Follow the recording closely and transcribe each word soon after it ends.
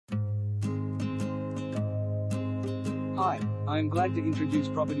Hi, I am glad to introduce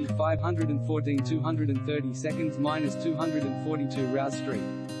property 514 230 seconds minus 242 Rouse Street,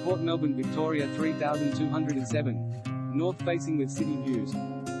 Port Melbourne, Victoria 3207. North facing with city views.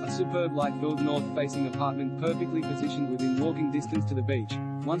 A superb light-filled north-facing apartment perfectly positioned within walking distance to the beach.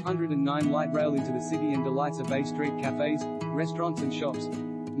 109 light rail into the city and delights of Bay Street cafes, restaurants and shops.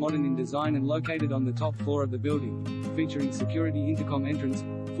 Modern in design and located on the top floor of the building, featuring security intercom entrance,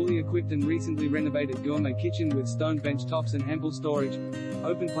 fully equipped and recently renovated gourmet kitchen with stone bench tops and ample storage,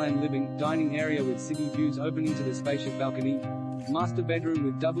 open-plan living, dining area with city views opening to the spacious balcony, master bedroom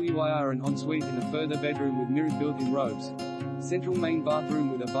with WIR and ensuite and a further bedroom with mirrored built-in robes, central main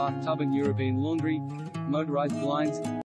bathroom with a bathtub and European laundry, motorized blinds,